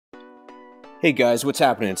Hey guys, what's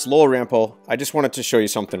happening? It's Lowell Rample. I just wanted to show you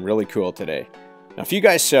something really cool today. Now, if you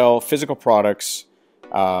guys sell physical products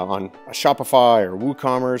on Shopify or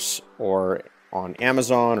WooCommerce or on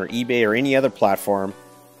Amazon or eBay or any other platform,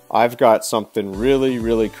 I've got something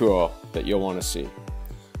really cool that you'll want to see.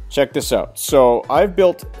 Check this out. So I've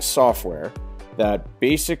built software that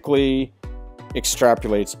basically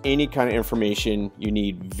extrapolates any kind of information you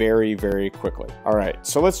need very quickly. All right,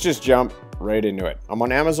 so let's just jump right into it. I'm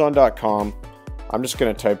on Amazon.com. I'm just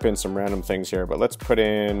going to type in some random things here, but let's put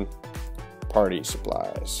in party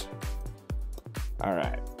supplies. All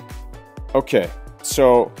right. Okay,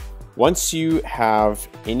 so once you have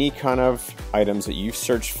any kind of items that you've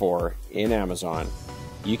searched for in Amazon,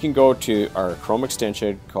 you can go to our Chrome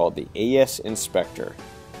extension called the ASINspector.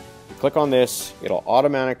 You click on this, it'll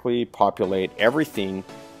automatically populate everything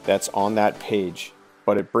that's on that page,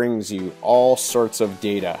 but it brings you all sorts of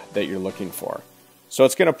data that you're looking for. So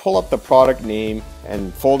it's going to pull up the product name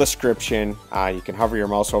and full description. You can hover your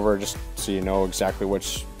mouse over just so you know exactly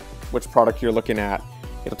which product you're looking at.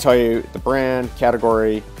 It'll tell you the brand,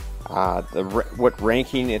 category, what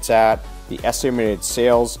ranking it's at, the estimated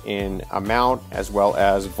sales in amount, as well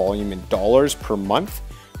as volume in dollars per month,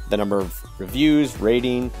 the number of reviews,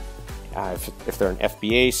 rating, if they're an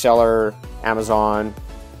FBA seller, Amazon,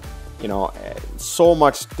 you know, so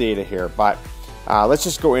much data here. But let's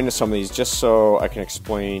just go into some of these just so I can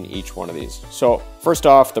explain each one of these. So first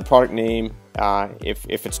off, the product name,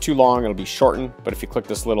 if it's too long, it'll be shortened, but if you click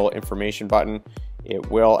this little information button,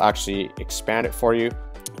 it will actually expand it for you.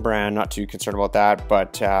 Brand, not too concerned about that,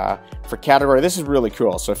 but for category, this is really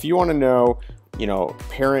cool. So if you want to know, you know,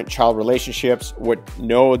 parent-child relationships, what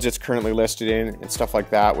nodes it's currently listed in and stuff like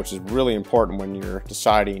that, which is really important when you're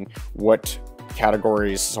deciding what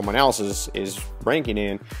categories someone else is ranking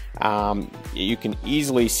in. You can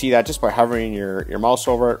easily see that just by hovering your mouse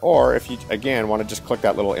over it, or if you again want to just click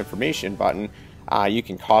that little information button, you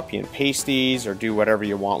can copy and paste these or do whatever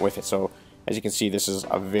you want with it. So as you can see, this is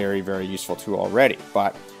a very useful tool already,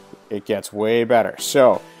 but it gets way better.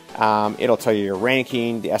 So it'll tell you your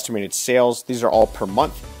ranking, the estimated sales. These are all per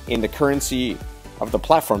month in the currency of the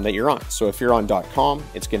platform that you're on. So if you're on .com,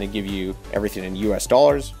 it's going to give you everything in US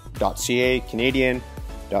dollars, .ca, Canadian,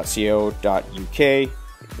 .co, .uk,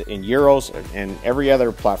 in euros, and every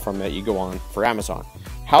other platform that you go on for Amazon.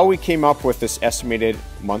 How we came up with this estimated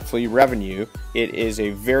monthly revenue, it is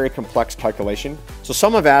a very complex calculation. So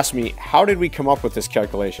some have asked me, how did we come up with this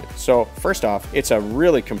calculation? So first off, it's a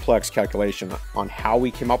really complex calculation on how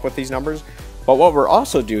we came up with these numbers. But what we're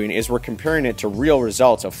also doing is we're comparing it to real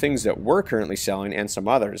results of things that we're currently selling and some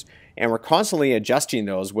others. And we're constantly adjusting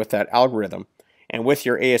those with that algorithm. And with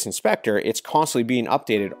your ASINspector, it's constantly being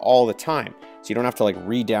updated all the time. So you don't have to like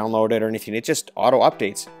re-download it or anything. It just auto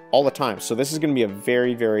updates all the time. So this is going to be a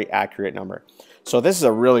very accurate number. So this is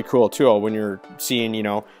a really cool tool when you're seeing, you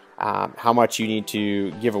know, how much you need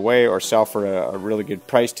to give away or sell for a really good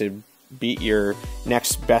price to beat your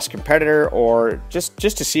next best competitor, or just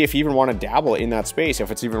to see if you even want to dabble in that space,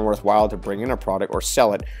 if it's even worthwhile to bring in a product or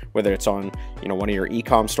sell it, whether it's on, you know, one of your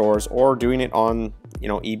e-com stores or doing it on, you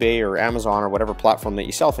know, eBay or Amazon or whatever platform that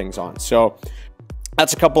you sell things on. So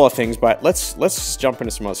that's a couple of things, but let's jump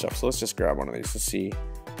into some other stuff. So let's just grab one of these to see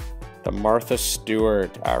the Martha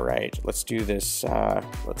Stewart. All right, let's do this.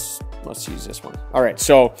 Let's use this one. All right,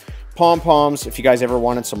 so pom-poms. If you guys ever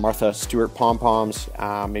wanted some Martha Stewart pom-poms,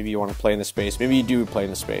 maybe you want to play in the space. Maybe you do play in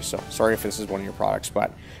the space. So sorry if this is one of your products,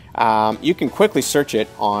 but you can quickly search it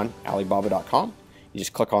on Alibaba.com. You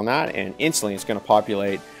just click on that, and instantly it's going to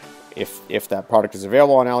populate if that product is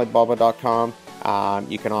available on Alibaba.com.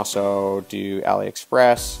 You can also do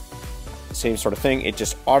AliExpress. Same sort of thing. It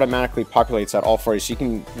just automatically populates that all for you, so you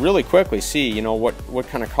can really quickly see, you know, what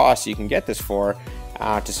kind of costs you can get this for,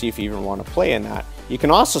 to see if you even want to play in that. You can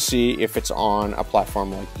also see if it's on a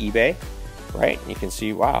platform like eBay, right? You can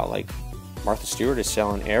see, wow, like Martha Stewart is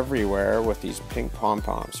selling everywhere with these pink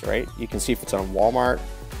pom-poms, right? You can see if it's on Walmart.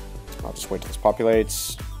 I'll just wait till this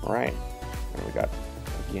populates. All right, and we got,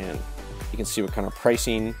 again, you can see what kind of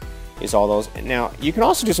pricing is all those. And now you can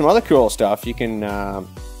also do some other cool stuff. You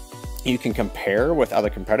can compare with other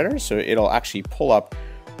competitors, so it'll actually pull up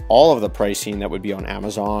all of the pricing that would be on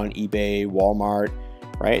Amazon, eBay, Walmart,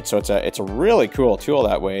 right? So it's a really cool tool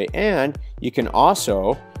that way. And you can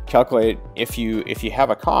also calculate if you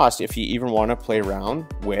have a cost, if you even want to play around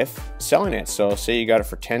with selling it. So say you got it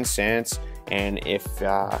for 10 cents, and if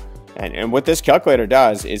and what this calculator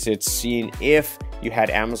does is it's seeing if you had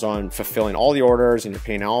Amazon fulfilling all the orders and you're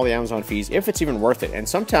paying all the Amazon fees, if it's even worth it. And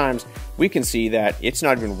sometimes we can see that it's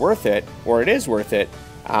not even worth it, or it is worth it,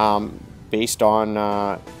 based on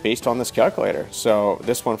this calculator. So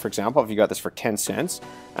this one, for example, if you got this for 10 cents,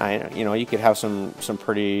 you know, you could have some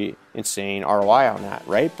pretty insane ROI on that,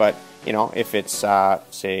 right? But you know, if it's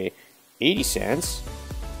say 80 cents,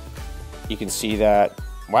 you can see that,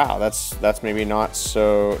 wow, that's maybe not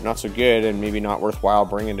so good, and maybe not worthwhile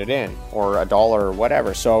bringing it in, or $1 or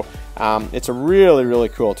whatever. So it's a really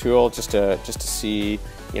cool tool just to see,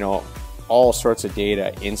 you know, all sorts of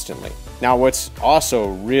data instantly. Now, what's also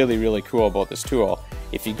really cool about this tool,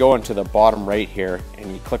 if you go into the bottom right here and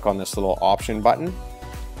you click on this little option button,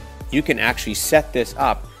 you can actually set this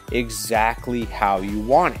up exactly how you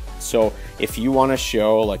want it. So if you want to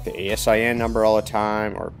show like the ASIN number all the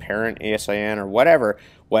time, or parent ASIN, or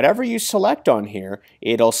whatever you select on here,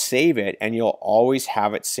 it'll save it, and you'll always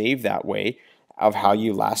have it saved that way of how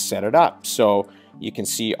you last set it up. So you can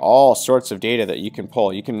see all sorts of data that you can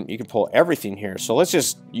pull. You can pull everything here. So let's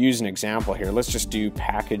just use an example here. Let's just do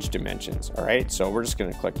package dimensions. All right, so we're just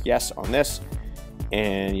going to click yes on this,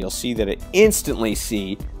 and you'll see that it instantly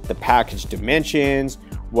see the package dimensions,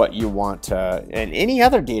 what you want to, and any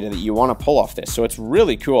other data that you want to pull off this. So it's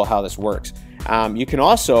really cool how this works. You can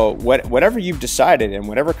also, whatever you've decided and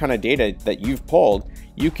whatever kind of data that you've pulled,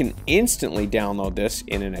 you can instantly download this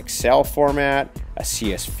in an Excel format, a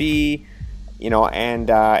CSV, you know,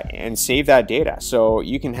 and save that data. So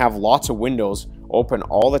you can have lots of windows open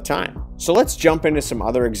all the time. So let's jump into some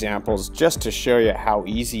other examples just to show you how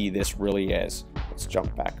easy this really is. Let's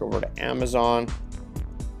jump back over to Amazon.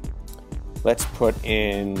 Let's put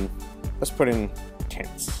in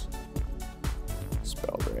tents,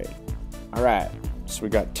 spelled right. All right, so we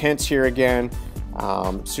got tents here again.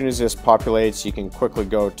 As soon as this populates, you can quickly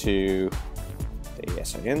go to the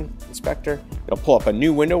ASINspector. It'll pull up a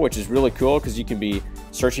new window, which is really cool because you can be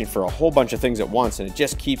searching for a whole bunch of things at once, and it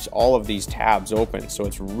just keeps all of these tabs open. So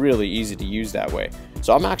it's really easy to use that way.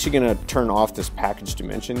 So I'm actually going to turn off this package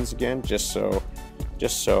dimensions again, just so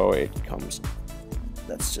it comes.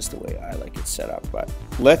 That's just the way I like it set up. But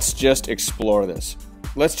let's just explore this.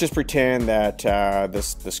 Let's just pretend that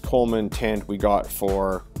this Coleman tent we got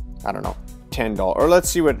for, I don't know, $10, or let's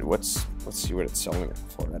see what it's selling it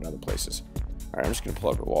for at other places. All right, I'm just gonna pull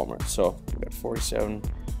up at Walmart. So we got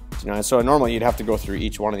 $47.59. So normally you'd have to go through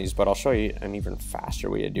each one of these, but I'll show you an even faster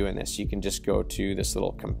way of doing this. You can just go to this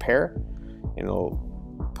little compare, and it'll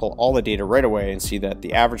pull all the data right away and see that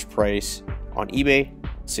the average price on eBay,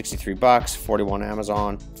 63 bucks, 41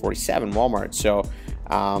 Amazon, 47 Walmart. So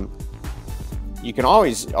you can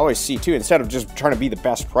always see too, instead of just trying to be the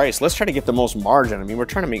best price, let's try to get the most margin. I mean, we're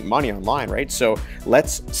trying to make money online, right? So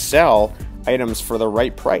let's sell items for the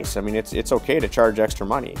right price. I mean, it's okay to charge extra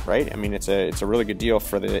money, right? I mean, it's a really good deal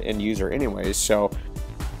for the end user anyways. So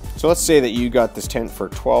let's say that you got this tent for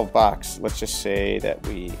 12 bucks. Let's just say that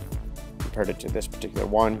we compared it to this particular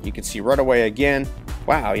one. You can see right away again,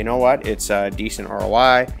 wow, you know what? It's a decent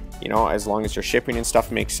ROI. You know, as long as your shipping and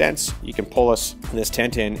stuff makes sense, you can pull this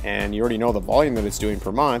tent in, and you already know the volume that it's doing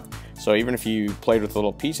per month. So even if you played with a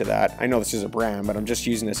little piece of that, I know this is a brand, but I'm just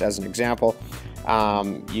using this as an example.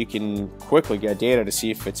 You can quickly get data to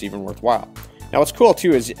see if it's even worthwhile. Now what's cool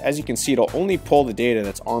too is, as you can see, it'll only pull the data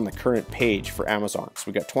that's on the current page for Amazon. So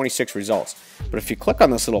we got 26 results. But if you click on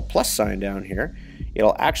this little plus sign down here,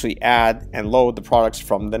 it'll actually add and load the products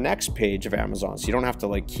from the next page of Amazon. So you don't have to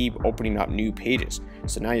like keep opening up new pages.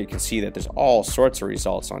 So now you can see that there's all sorts of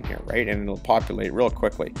results on here, right? And it'll populate real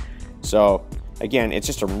quickly. So again, it's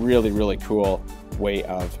just a really cool way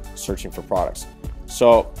of searching for products.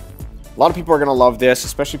 So a lot of people are going to love this,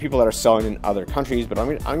 especially people that are selling in other countries, but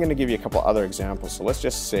I'm going to give you a couple other examples. So let's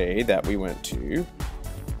just say that we went to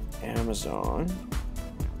Amazon,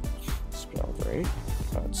 spelled right,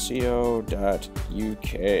 .co.uk.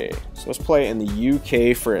 So let's play in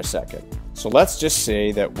the UK for a second. So let's just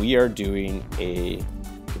say that we are doing a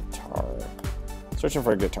guitar, searching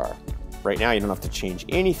for a guitar. Right now you don't have to change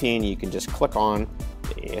anything. You can just click on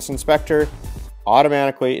the ASINspector.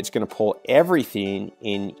 Automatically it's going to pull everything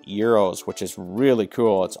in euros, which is really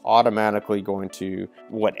cool. It's automatically going to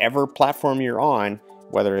whatever platform you're on,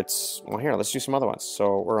 whether it's, well, here, let's do some other ones.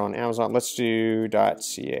 So we're on Amazon. Let's do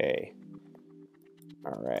 .ca.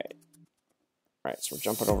 All right. All right, so we're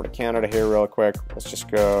jumping over to Canada here real quick. Let's just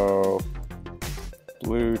go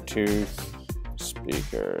Bluetooth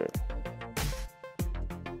speaker.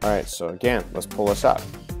 All right, so again, let's pull this up.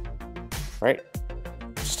 All right.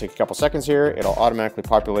 Just take a couple seconds here. It'll automatically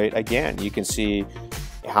populate again. You can see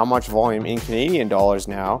how much volume in Canadian dollars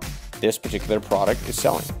now this particular product is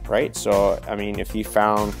selling, right? So I mean, if you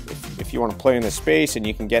want to play in this space and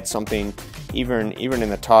you can get something even in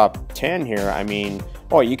the top 10 here, I mean,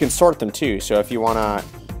 oh, you can sort them too. So if you want to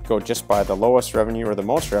go just by the lowest revenue or the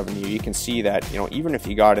most revenue, you can see that, you know, even if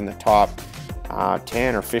you got in the top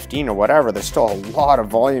 10 or 15 or whatever, there's still a lot of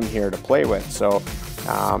volume here to play with. So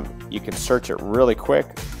you can search it really quick,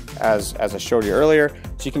 as I showed you earlier.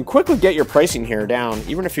 So you can quickly get your pricing here down,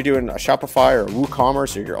 even if you're doing a Shopify or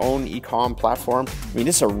WooCommerce or your own e-com platform. I mean,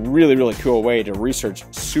 this is a really, really cool way to research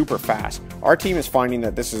super fast. Our team is finding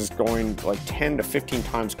that this is going like 10 to 15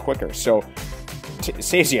 times quicker. So it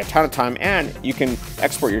saves you a ton of time, and you can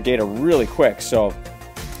export your data really quick. So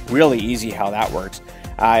really easy how that works.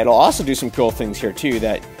 It'll also do some cool things here too,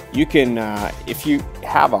 that you can, if you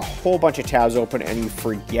have a whole bunch of tabs open and you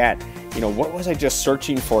forget, you know, what was I just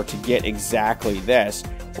searching for to get exactly this?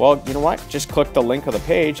 Well, you know what? Just click the link of the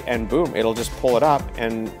page and boom, it'll just pull it up,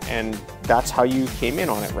 and that's how you came in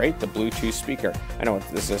on it, right? The Bluetooth speaker. I know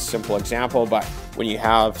this is a simple example, but when you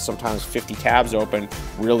have sometimes 50 tabs open,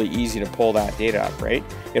 really easy to pull that data up, right?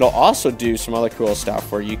 It'll also do some other cool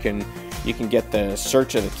stuff where you can get the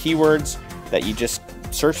search of the keywords that you just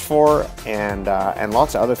search for, and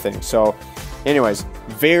lots of other things. So anyways,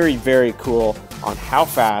 very, very cool on how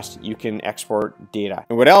fast you can export data.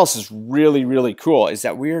 And what else is really, really cool is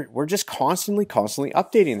that we're just constantly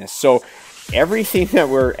updating this. So everything that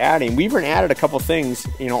we're adding, we've even added a couple things,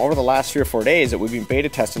 you know, over the last 3 or 4 days that we've been beta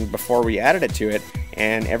testing before we added it to it,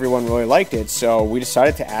 and everyone really liked it. So we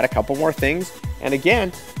decided to add a couple more things. And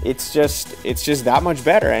again, it's just that much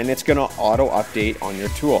better, and it's gonna auto update on your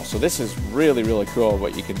tool. So this is really, really cool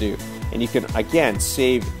what you can do. And you can, again,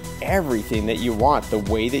 save everything that you want the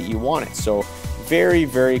way that you want it. So very,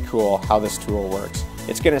 very cool how this tool works.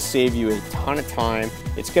 It's gonna save you a ton of time.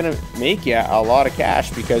 It's gonna make you a lot of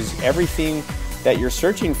cash, because everything that you're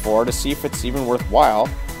searching for to see if it's even worthwhile,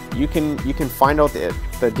 you can find out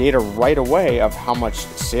the data right away of how much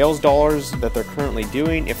sales dollars that they're currently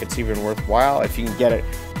doing, if it's even worthwhile, if you can get it,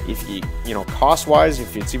 if you know, cost-wise,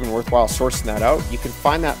 if it's even worthwhile sourcing that out. You can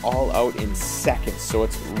find that all out in seconds. So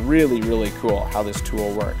it's really, really cool how this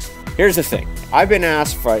tool works. Here's the thing. I've been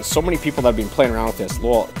asked by so many people that have been playing around with this,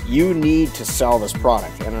 well, you need to sell this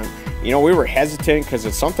product. And you know, we were hesitant because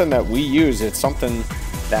it's something that we use. It's something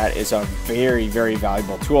that is a very, very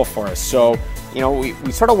valuable tool for us. So, you know, we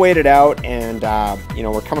sort of waited out, and you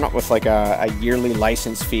know, we're coming up with like a yearly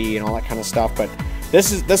license fee and all that kind of stuff. But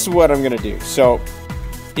this is what I'm gonna do. So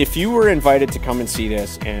if you were invited to come and see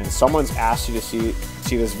this, and someone's asked you to see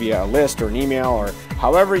this via a list or an email, or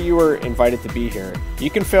however you were invited to be here, you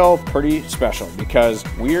can feel pretty special, because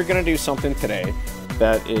we are going to do something today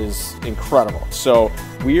that is incredible. So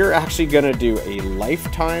we are actually going to do a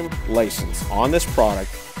lifetime license on this product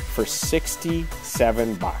for $67.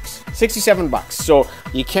 $67. So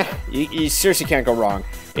you seriously can't go wrong.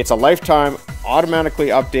 It's a lifetime, automatically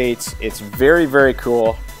updates. It's very, very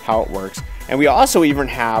cool how it works. And we also even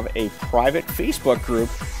have a private Facebook group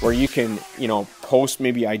where you can, you know, post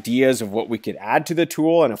maybe ideas of what we could add to the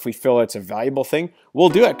tool. And if we feel it's a valuable thing, we'll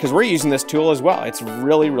do it, because we're using this tool as well. It's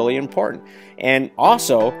really, really important. And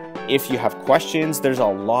also, if you have questions, there's a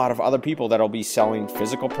lot of other people that'll be selling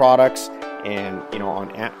physical products, and, you know,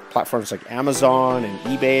 on platforms like Amazon and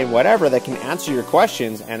eBay and whatever, that can answer your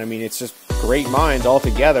questions. And I mean, it's just great minds all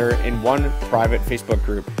together in one private Facebook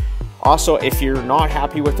group. Also, if you're not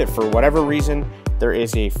happy with it for whatever reason, there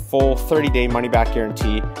is a full 30-day money-back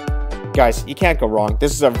guarantee. Guys, you can't go wrong.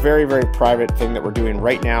 This is a very, very private thing that we're doing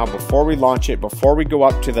right now before we launch it, before we go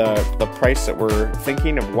up to the price that we're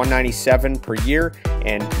thinking of, $197 per year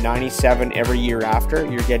and $97 every year after.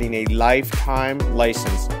 You're getting a lifetime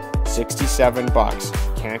license,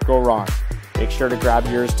 $67. Can't go wrong. Make sure to grab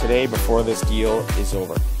yours today before this deal is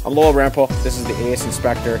over. I'm Lowell Rampel. This is the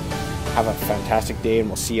ASINspector. Have a fantastic day, and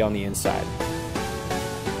we'll see you on the inside.